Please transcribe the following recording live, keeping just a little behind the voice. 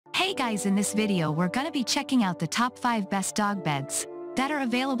Hey guys, in this video we're gonna be checking out the top 5 best dog beds that are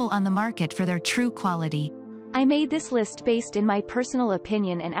available on the market for their true quality. I made this list based in my personal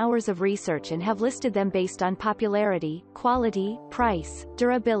opinion and hours of research and have listed them based on popularity, quality, price,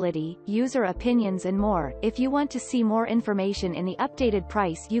 durability, user opinions and more. If you want to see more information in the updated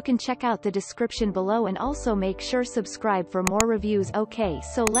price, you can check out the description below and also make sure subscribe for more reviews. Okay,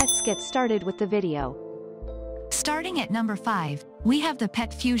 so let's get started with the video. Starting at number 5, we have the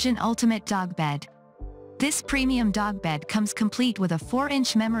PetFusion Ultimate Dog Bed. This premium dog bed comes complete with a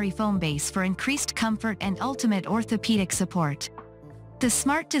 4-inch memory foam base for increased comfort and ultimate orthopedic support. The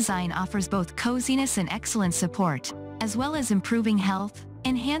smart design offers both coziness and excellent support, as well as improving health,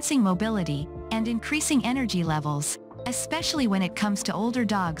 enhancing mobility, and increasing energy levels, especially when it comes to older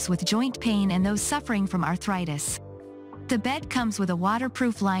dogs with joint pain and those suffering from arthritis. The bed comes with a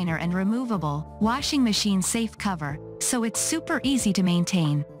waterproof liner and removable, washing machine safe cover, so it's super easy to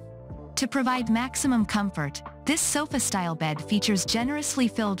maintain. To provide maximum comfort, this sofa-style bed features generously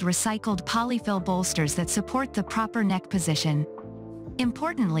filled recycled polyfill bolsters that support the proper neck position.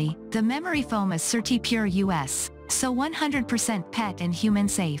 Importantly, the memory foam is CertiPure US, so 100% pet and human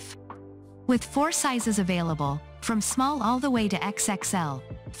safe. With 4 sizes available, from small all the way to XXL,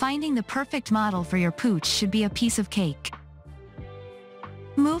 finding the perfect model for your pooch should be a piece of cake.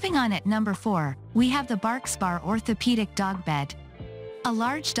 Moving on at number 4, we have the BarksBar Orthopedic Dog Bed. A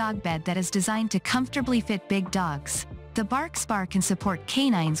large dog bed that is designed to comfortably fit big dogs. The BarksBar can support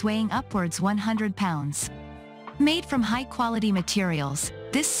canines weighing upwards 100 pounds. Made from high-quality materials,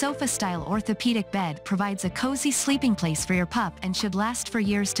 this sofa-style orthopedic bed provides a cozy sleeping place for your pup and should last for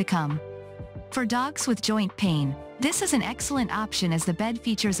years to come. For dogs with joint pain, this is an excellent option as the bed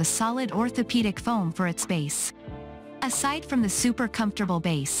features a solid orthopedic foam for its base. Aside from the super comfortable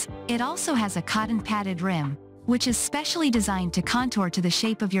base, it also has a cotton padded rim, which is specially designed to contour to the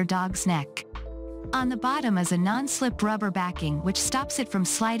shape of your dog's neck. On the bottom is a non-slip rubber backing which stops it from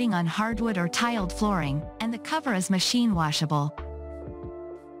sliding on hardwood or tiled flooring, and the cover is machine washable.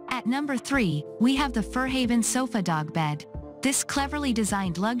 At number 3, we have the Furhaven Sofa Dog Bed. This cleverly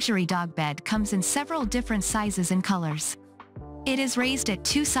designed luxury dog bed comes in several different sizes and colors. It is raised at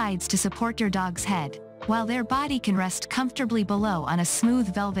 2 sides to support your dog's head, while their body can rest comfortably below on a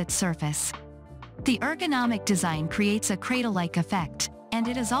smooth velvet surface. The ergonomic design creates a cradle-like effect, and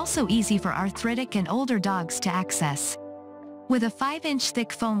it is also easy for arthritic and older dogs to access. With a 5-inch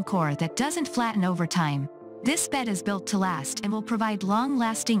thick foam core that doesn't flatten over time, this bed is built to last and will provide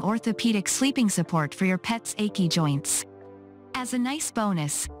long-lasting orthopedic sleeping support for your pet's achy joints. As a nice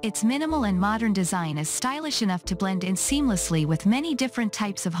bonus, its minimal and modern design is stylish enough to blend in seamlessly with many different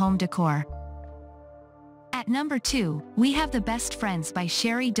types of home decor. At number 2, we have the Best Friends by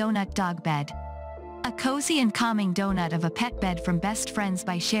Sheri Donut Dog Bed. A cozy and calming donut of a pet bed from Best Friends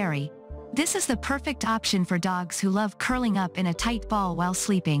by Sheri. This is the perfect option for dogs who love curling up in a tight ball while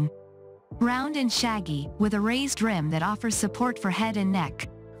sleeping. Round and shaggy, with a raised rim that offers support for head and neck,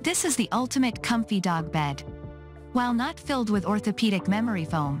 this is the ultimate comfy dog bed. While not filled with orthopedic memory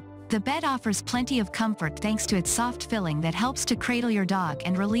foam, the bed offers plenty of comfort thanks to its soft filling that helps to cradle your dog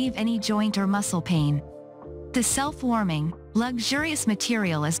and relieve any joint or muscle pain. The self-warming, luxurious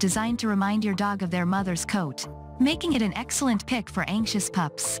material is designed to remind your dog of their mother's coat, making it an excellent pick for anxious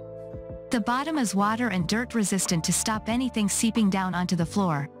pups. The bottom is water and dirt resistant to stop anything seeping down onto the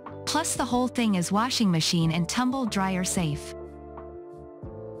floor, plus the whole thing is washing machine and tumble dryer safe.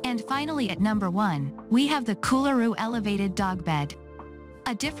 And finally at number 1, we have the Coolaroo Elevated Dog Bed.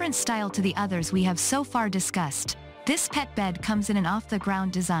 A different style to the others we have so far discussed, this pet bed comes in an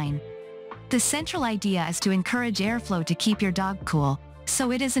off-the-ground design. The central idea is to encourage airflow to keep your dog cool,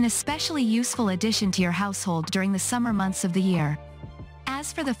 so it is an especially useful addition to your household during the summer months of the year.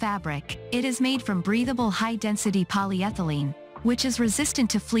 As for the fabric, it is made from breathable high-density polyethylene, which is resistant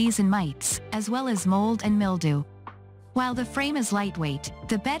to fleas and mites, as well as mold and mildew. While the frame is lightweight,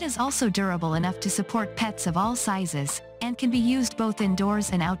 the bed is also durable enough to support pets of all sizes, and can be used both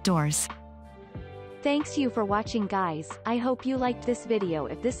indoors and outdoors. Thanks you for watching guys, I hope you liked this video.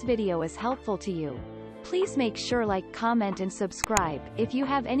 If this video is helpful to you, please make sure like, comment and subscribe. If you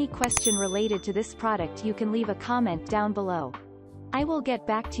have any question related to this product you can leave a comment down below. I will get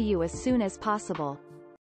back to you as soon as possible.